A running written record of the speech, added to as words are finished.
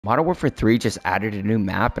Modern Warfare 3 just added a new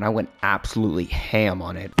map, and I went absolutely ham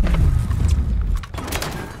on it.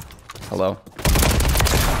 Hello?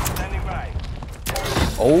 Standing by.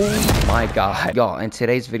 Oh my god. Y'all, in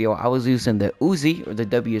today's video, I was using the Uzi, or the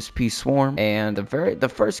WSP Swarm, and the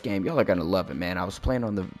first game, y'all are gonna love it, man. I was playing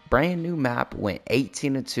on the brand new map, went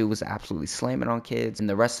 18-2, was absolutely slamming on kids, and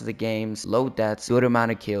the rest of the games, low deaths, good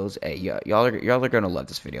amount of kills. Hey, y'all are gonna love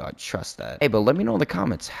this video, I trust that. Hey, but let me know in the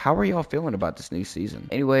comments, how are y'all feeling about this new season?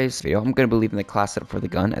 Anyways, video, I'm gonna be leaving the class setup for the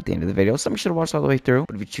gun at the end of the video, so make sure to watch all the way through.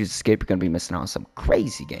 But if you choose to skip, you're gonna be missing out on some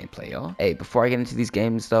crazy gameplay, y'all. Hey, before I get into these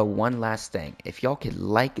games, though, one last thing. If y'all could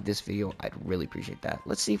like this video, I'd really appreciate that.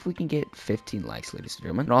 Let's see if we can get 15 likes, ladies and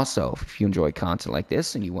gentlemen. And also, if you enjoy content like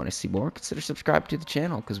this and you want to see more, consider subscribing to the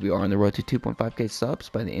channel, because we are on the road to 2.5k subs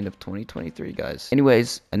by the end of 2023, guys.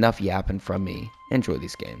 Anyways, enough yapping from me. Enjoy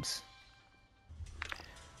these games.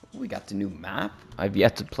 We got the new map. I've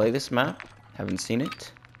yet to play this map. Haven't seen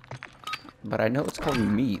it. But I know it's called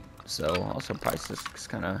Meat, so also price this is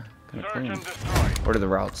kind of clean. What are the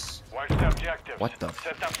routes? Watch the objectives. What the?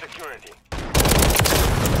 Set up security.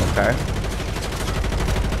 Okay.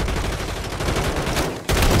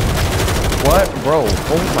 What? Bro,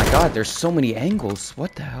 oh my god, there's so many angles.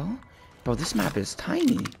 What the hell? Bro, this map is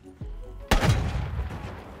tiny.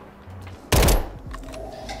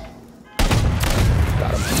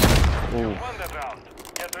 Got him.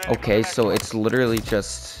 Okay, so it's literally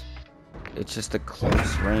just... It's just a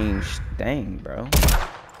close range thing, bro.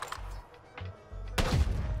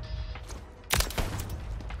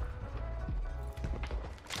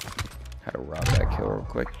 How to rob that kill real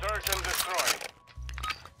quick. Search and destroy.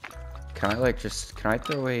 Can I like just, can I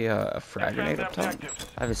throw a frag grenade up top?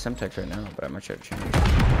 I have a Semtex right now, but I might try to change.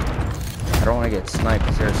 I don't want to get sniped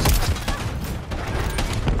because there's...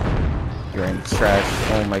 Your aim is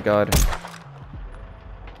trash. Oh my god.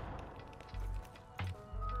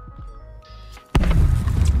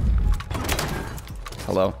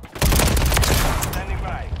 Hello? Standing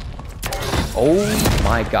by. Oh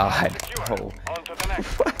my god. Bro. On to the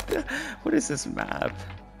next. What is this map?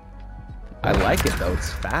 I like it though,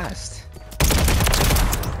 it's fast.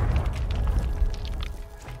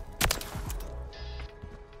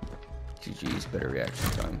 GG's, better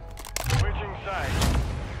reaction time. Switching sides.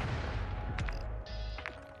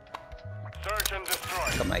 Search and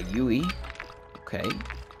destroy. Got my MWII.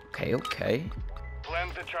 Okay.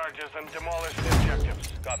 Plant the charges and demolish the objectives.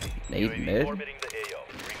 Copy. Nade mid.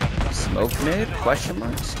 Smoke mid? Question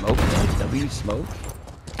mark? Smoke mid? W smoke?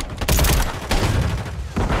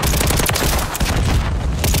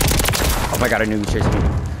 Oh my god, I knew he was chasing me.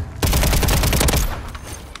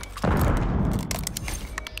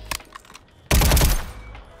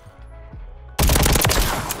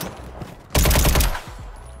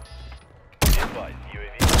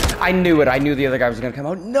 I knew it. I knew the other guy was gonna come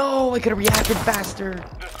out. No, I could have reacted faster.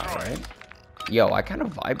 Alright. Yo, I kind of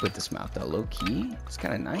vibe with this map though, low key. It's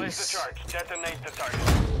kind of nice. Detonate the target.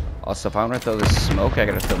 Also, if I want to throw this smoke, I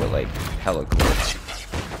gotta throw it like hella close.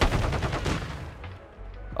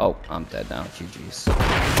 Oh, I'm dead now. GG's.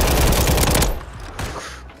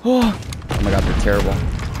 Oh my god, they're terrible.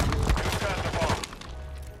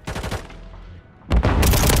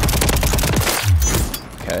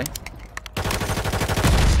 Okay.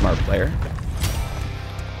 Smart player.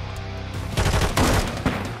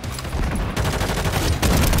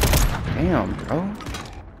 Damn, bro.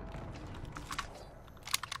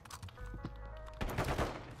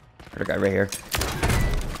 There's a guy right here.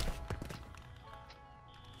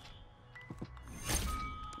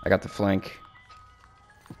 I got the flank.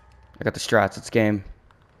 I got the strats. It's game.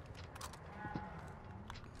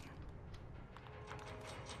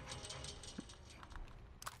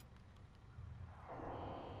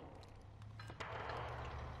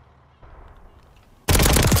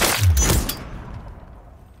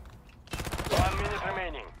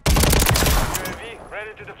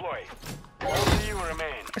 Ready to deploy. Only you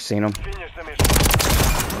remain. I seen him. Finish the mission.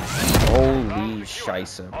 Holy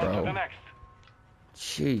shisa, On to the bro. next.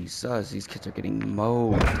 Jesus, these kids are getting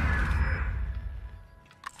mowed.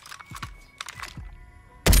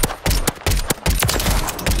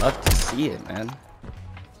 Love to see it, man.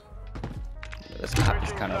 This map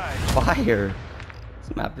is kind of fire.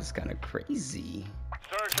 This map is kind of crazy.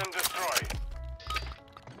 Search and destroy.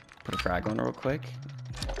 Put a frag on real quick.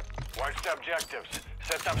 Watch the objectives.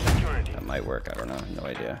 Set up security. That might work. I don't know. No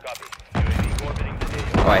idea. Copy. UAV orbiting the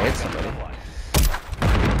AO. Oh, I hit somebody.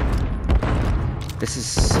 This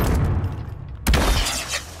is...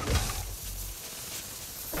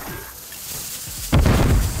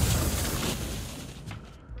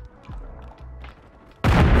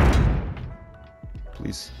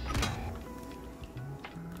 Please.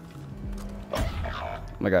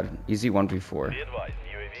 my god, easy 1v4. Be advised,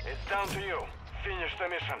 UAV. It's down to you. Finish the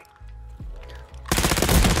mission.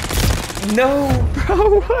 No,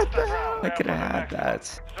 bro, what the hell? I could have had that.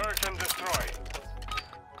 Search and destroy.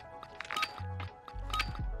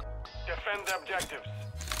 Defend the objectives.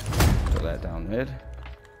 Throw that down mid.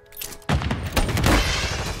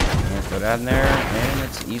 And throw that in there, and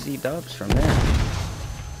it's easy dubs from there.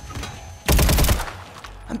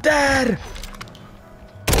 I'm dead!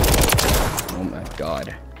 Oh my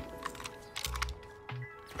god.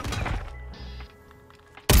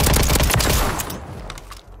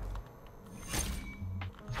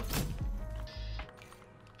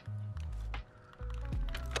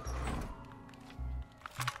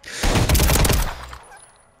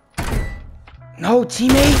 No,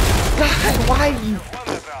 teammate! God, why you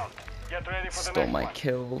Get ready for the stole next my one.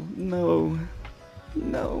 kill? No.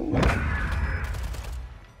 No.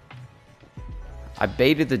 I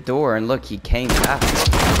baited the door and look, he came back.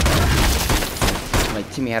 My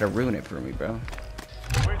teammate had to ruin it for me, bro.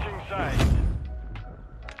 Switching sides.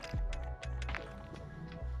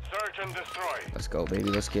 Search and destroy. Let's go, baby.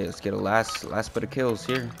 Let's get a last bit of kills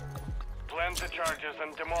here. Plant the charges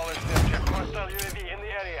and demolish the object. Hostile UAV in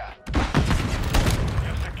the area.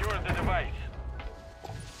 You secured the device.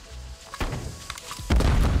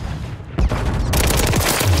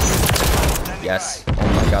 Standing Yes. by. Oh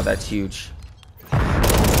my god, that's huge.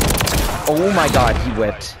 Oh my god, he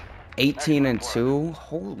whipped. 18 and 2.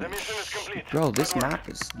 Holy The mission is shit. complete. Bro, this Good work. map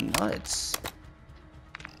is nuts.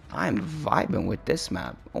 I'm vibing with this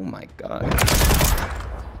map. Oh my god.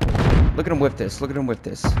 Look at him whip this. Look at him whip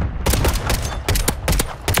this. Too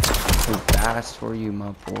fast for you,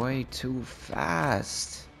 my boy. Too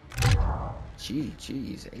fast.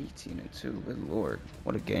 Jeez, 18 and 2. Good lord.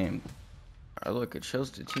 What a game. Alright, look, it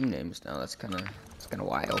shows the team names now. That's kinda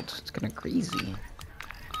wild. It's kinda crazy.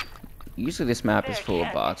 Usually this map is full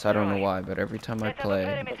of bots. I don't know why, but every time I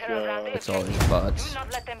play, it's always bots. Do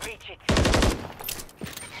not let them breach it.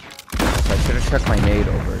 So I should have chucked my nade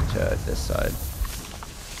over to this side.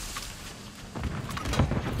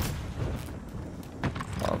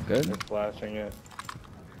 All good. They're flashing it.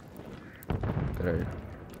 Good.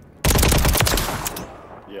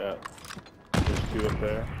 Yeah. There's two up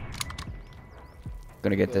there.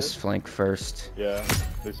 Gonna get this flank first. Yeah.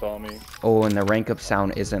 They saw me. Oh, and the rank up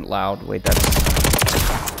sound isn't loud. Wait,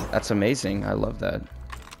 that's amazing. I love that.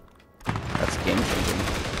 That's game changing.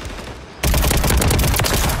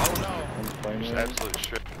 I'm playing it. Absolute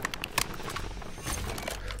shit.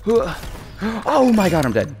 Oh my god,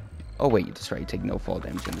 I'm dead. Oh wait, that's right. You take no fall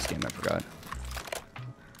damage in this game. I forgot.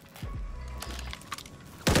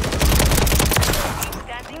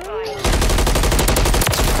 Standing by.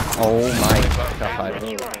 Oh my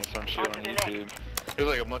god. Some shit on YouTube. It was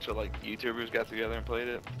like a bunch of like YouTubers got together and played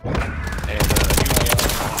it, and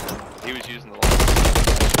he was using the line.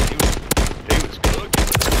 He was cooking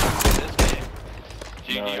with it in this game.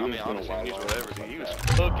 No, I he mean, was honestly, doing he was wild whatever. stuff. He was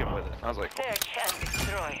cooking with it. I was like, Search and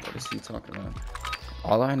destroy. What is he talking about?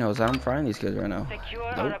 All I know is that I'm frying these kids right now. Secure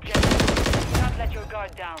our Nope. objective. Do not let your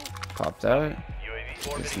guard down. Pop that.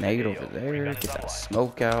 UAV This nade over there. Get that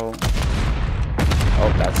smoke out. Oh,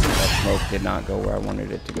 that smoke did not go where I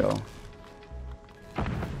wanted it to go.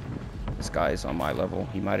 This guy is on my level.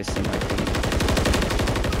 He might have seen my feet.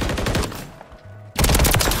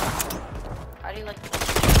 How do you like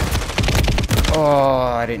Oh,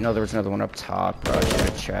 I didn't know there was another one up top, bro. I should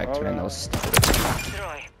have checked, Oh, man. no. That was stupid.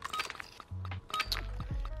 destroy?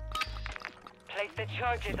 Place the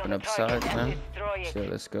charges Open on the up target side, and huh? destroy it. So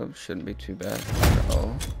let's go. Shouldn't be too bad.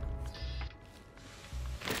 Oh.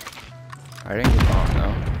 I didn't get bombed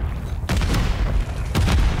though.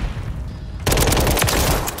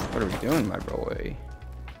 What are we doing, my boy?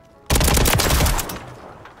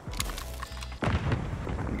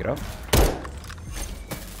 Get up.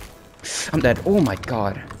 I'm dead. Oh my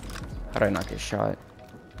god. How did I not get shot?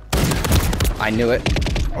 I knew it.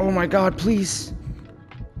 Oh my god, please.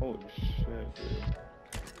 Holy shit, dude.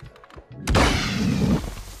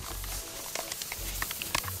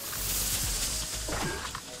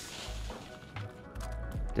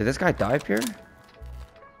 Did this guy die up here?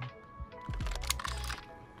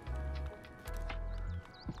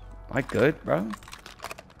 Am I good, bro?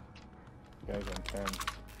 Guys on 10.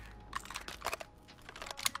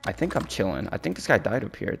 I think I'm chilling. I think this guy died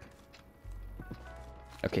up here.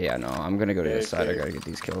 Okay, yeah, no, I'm gonna go to this side. I AFK. gotta get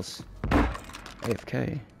these kills.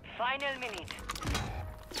 AFK. Final minute.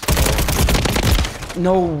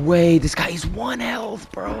 No way, this guy is 1 health,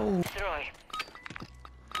 bro. Destroy.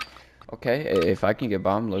 Okay, if I can get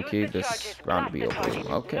bombed, low-key, Use the this charges, round will be blast the over.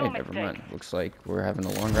 target. Okay, No never mistake. mind. Looks like we're having a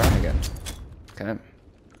long round again. Okay.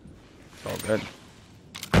 It's all good.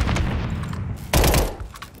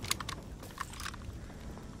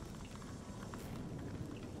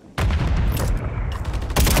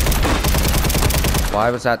 Why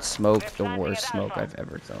was that smoke the worst smoke I've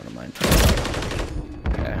ever thrown in my entire life?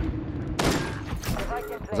 Okay.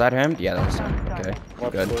 Was that him? Yeah, that was him. Okay.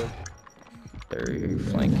 Watch Good. wood. They're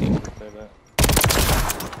flanking. Say that.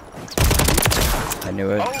 I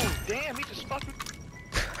knew it. Oh, damn, he just fucking.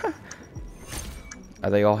 Are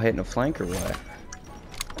they all hitting a flank or what?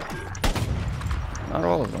 Not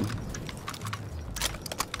all of them.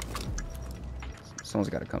 Someone's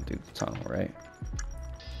got to come through the tunnel, right?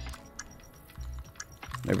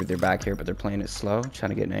 Maybe they're back here, but they're playing it slow, trying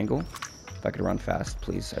to get an angle. If I could run fast,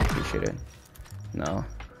 please, I'd appreciate it. No.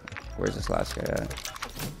 Where's this last guy at?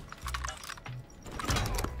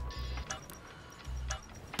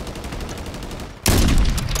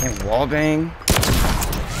 Can't wallbang.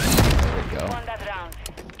 There we go. Won that round.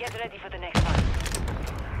 Get ready for the next one.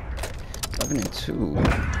 11 and 2.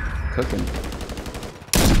 Cooking.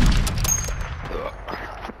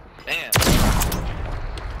 Damn.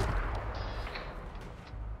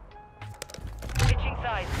 Switching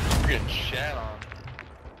sides. You're getting shat on.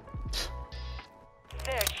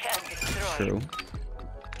 Search and destroy. True.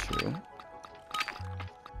 True.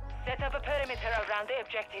 Set up a perimeter around the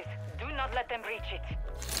objectives. Do not let them reach it.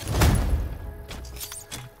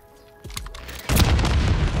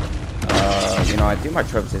 You know, I do my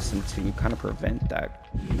trap system to kind of prevent that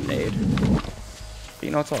nade. But,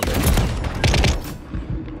 you know, it's all good.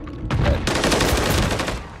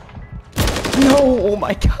 No! Oh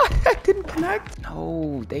my god, I didn't connect.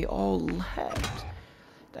 No, they all left.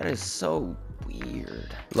 That is so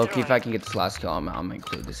weird. Low-key, if I can get this last kill, I'm gonna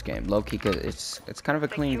include this game. Low-key, cause it's kind of a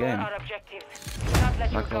clean Secure game. our objectives. Do not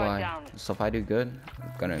let your Not gonna guard lie. down. So if I do good,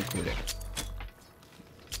 I'm gonna include it.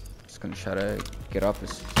 Just gonna try to get up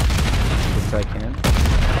as quick as I can.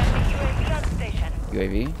 UAV on station.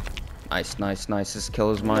 UAV. Nice, nice, nice. This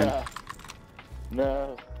kill is mine. Nah.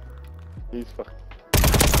 No. He's fucking.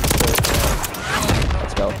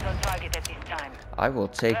 Let's go. On target at this time. I will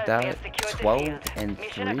take that. 12 and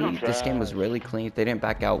 3. This game was really clean. If they didn't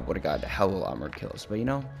back out, would have got a hell of a lot more kills. But you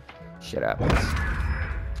know, shit happens.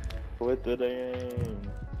 With the aim.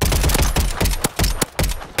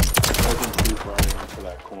 Wasn't too far into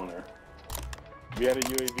that corner. We had a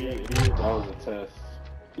UAV. That was a test.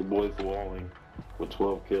 The boys walling with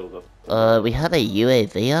 12 kills. We had a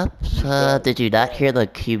UAV up. Did you not hear the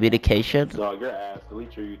communication? Dog, your ass.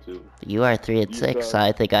 Delete your YouTube. You are 3 and 6, so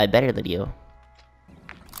I think I'm better than you.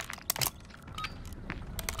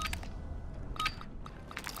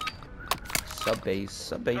 Sub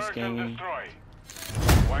base game. Destroy.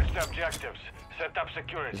 Watch the objectives. Set up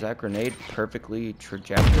security. Is that grenade perfectly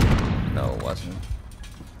trajectory? No, it wasn't.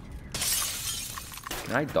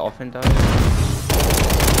 Can I dolphin dive?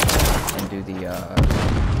 And do the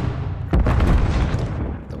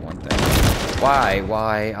one thing. Why?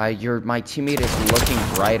 My teammate is looking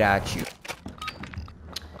right at you.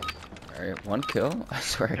 Alright, one kill. I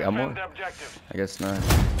swear I got more. Defend the objectives. I guess not.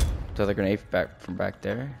 The other grenade back from back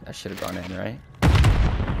there. That should have gone in, right?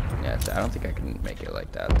 Yeah, I don't think I can make it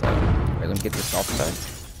like that though. Wait, let me get this off side.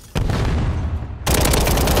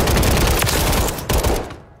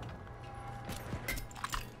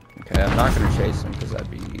 Okay, I'm not gonna chase him because that'd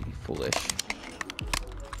be foolish.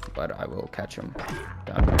 But I will catch him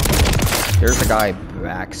down here. There's a guy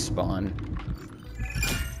back spawn.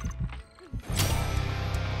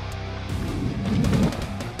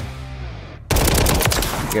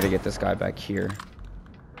 You gotta get this guy back here.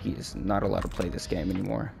 He is not allowed to play this game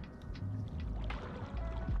anymore.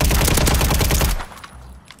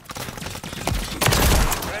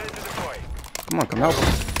 Ready to deploy. Come on, come help.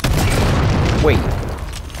 Wait,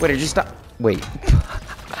 I just stopped. Wait.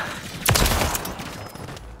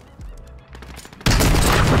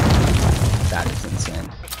 That is insane.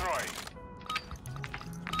 Destroy.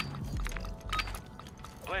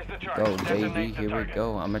 Place the charge. Go, Detonate baby. the Here we target.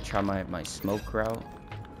 go. I'm gonna try my smoke route.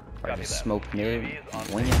 Or just smoke mid,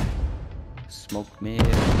 wing it. Smoke mid,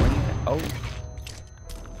 wing it. Oh.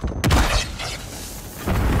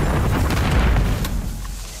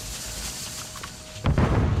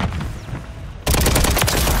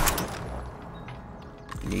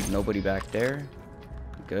 Need nobody back there.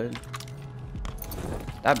 Good.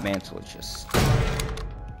 That mantle is just.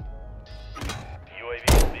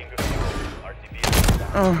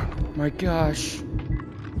 Oh my gosh.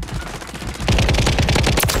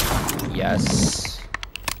 Yes.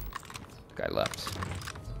 Guy left.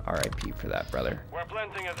 RIP for that, brother. We're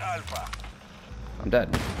planting at Alpha. I'm dead.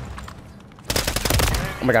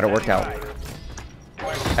 Oh my god, it worked out.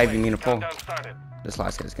 I have immune to full. Countdown started. This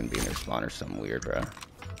last guy's gonna be in their spawn or something weird, bro.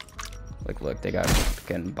 Like, look, they got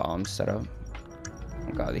fucking bombs set up.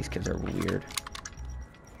 Oh god, these kids are weird.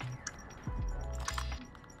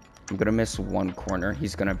 I'm gonna miss one corner.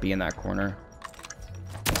 He's gonna be in that corner.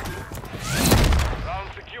 Round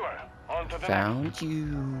secure. On to the Found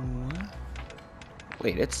you.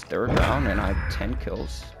 Wait, it's third round and I have 10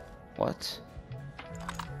 kills. What?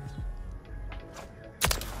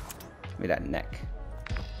 Give me that neck.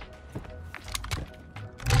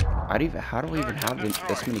 How do I even have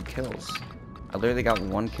this many kills? I literally got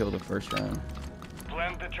 1 kill the first round.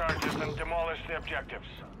 Plant the charges and demolish the objectives.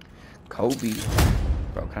 Kobe.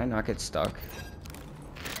 Bro, can I not get stuck?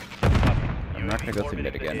 I'm not gonna go through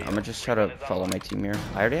mid again. I'm gonna just try to follow my team here.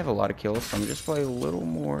 I already have a lot of kills, so I'm just play a little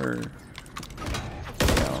more,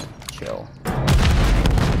 you know, chill.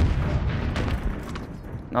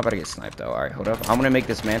 Not about to get sniped though. Alright, hold up. I'm gonna make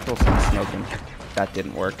this mantle so I'm smoking. That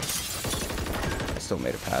didn't work. I still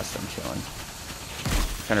made it past. I'm chilling.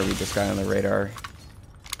 Trying to read this guy on the radar.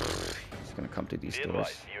 He's gonna come through these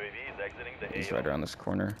doors. He's right around this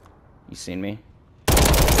corner. You seen me?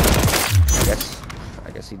 I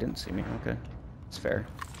guess he didn't see me. Okay. It's fair.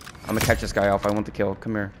 I'm gonna catch this guy off. I want the kill.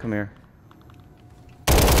 Come here. Come here.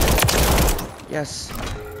 Yes.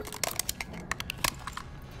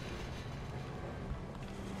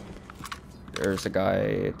 There's a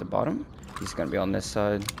guy at the bottom. He's gonna be on this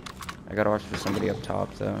side. I gotta watch for somebody up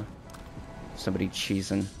top though. Somebody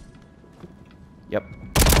cheesing. Yep.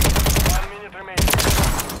 1 minute remaining.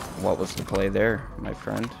 What was the play there, my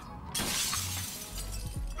friend?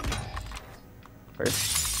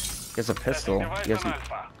 He has a pistol. He has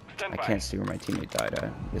I can't see where my teammate died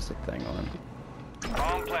at. He has the thing on.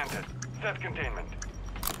 Bomb planted. Set containment.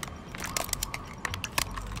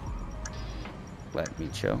 Let me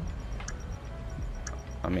chill.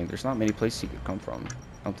 I mean, there's not many places he could come from.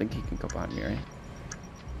 I don't think he can go behind me, right?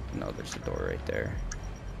 No, there's the door right there.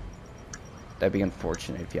 That'd be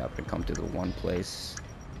unfortunate if you happen to come to the one place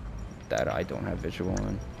that I don't have visual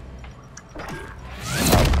on.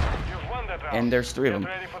 And there's 3 of them.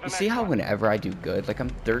 You see how whenever I do good, like I'm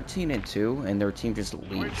 13-2 and their team just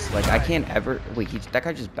leaves. Like I can't ever, wait, that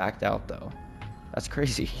guy just backed out though. That's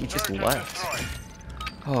crazy, he just left.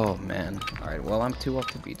 Oh man. Alright, well I'm 2 up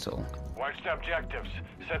to Beetle. Watch the objectives.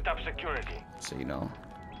 Set up security. So you know,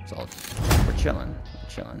 it's all, we're chilling,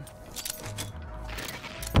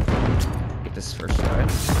 Get this first try.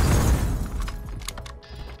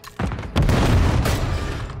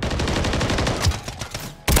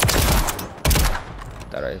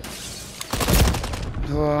 That right.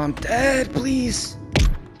 Oh, I'm dead, please.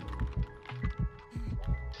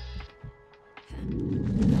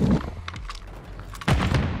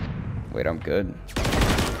 Wait, I'm good.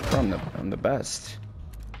 I'm the best.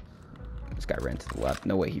 This guy ran to the left.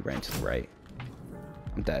 No way he ran to the right.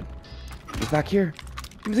 I'm dead. He's back here.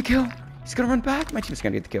 Give me the kill. He's gonna run back. My team's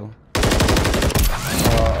gonna get the kill.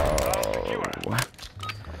 Oh.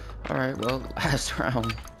 Alright, well, last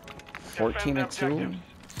round. 14-2.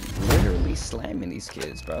 Literally slamming these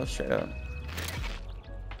kids, bro. Straight up.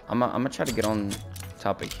 I'm gonna try to get on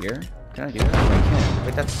top of here. Can I do that? I can't.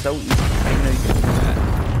 Wait, that's so easy. I didn't know you could do that.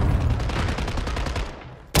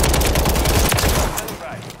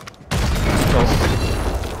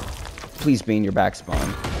 Please be in your back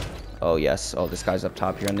spawn. Oh, yes. Oh, this guy's up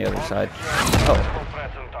top here on the other side. Oh.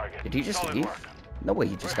 Did he just leave? No way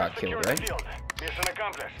he just got killed, right?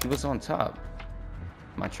 He was on top.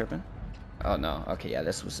 Am I tripping? Oh, no. Okay, yeah,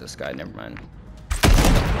 this was this guy. Never mind.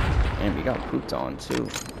 And we got pooped on, too.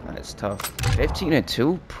 That is tough.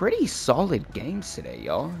 15-2. Pretty solid games today,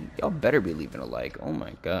 y'all. Y'all better be leaving a like. Oh,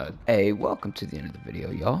 my God. Hey, welcome to the end of the video,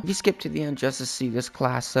 y'all. If you skipped to the end just to see this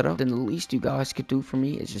class setup, then the least you guys could do for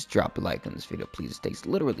me is just drop a like on this video, please. It takes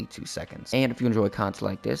literally 2 seconds. And if you enjoy content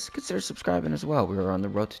like this, consider subscribing as well. We are on the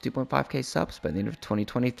road to 2.5k subs by the end of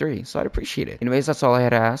 2023, so I'd appreciate it. Anyways, that's all I had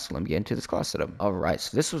to ask. Let me get into this class setup. Alright,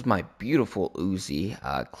 so this was my beautiful Uzi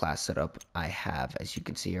class setup I have, as you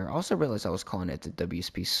can see here. Also realized I was calling it the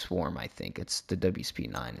WSP Swarm, I think. It's the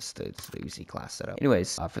WSP-9. It's the Uzi class setup.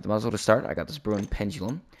 Anyways, for the muzzle to start, I got this Bruin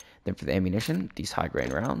Pendulum. Then for the ammunition, these high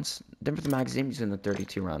grain rounds. Then for the magazine, using the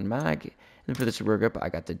 32 round mag. And then for this rear grip, I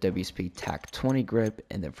got the WSP TAC 20 grip.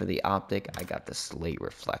 And then for the optic, I got the slate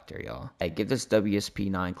reflector, y'all. Hey, give this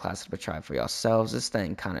WSP-9 class a try for yourselves. This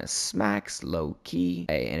thing kind of smacks low key.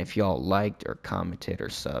 Hey, and if y'all liked or commented or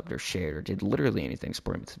subbed or shared or did literally anything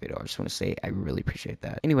supporting this video, I just want to say I really appreciate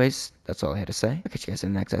that. Anyways, that's all I had to say. I'll catch you guys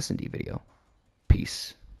in the next SnD video.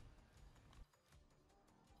 Peace.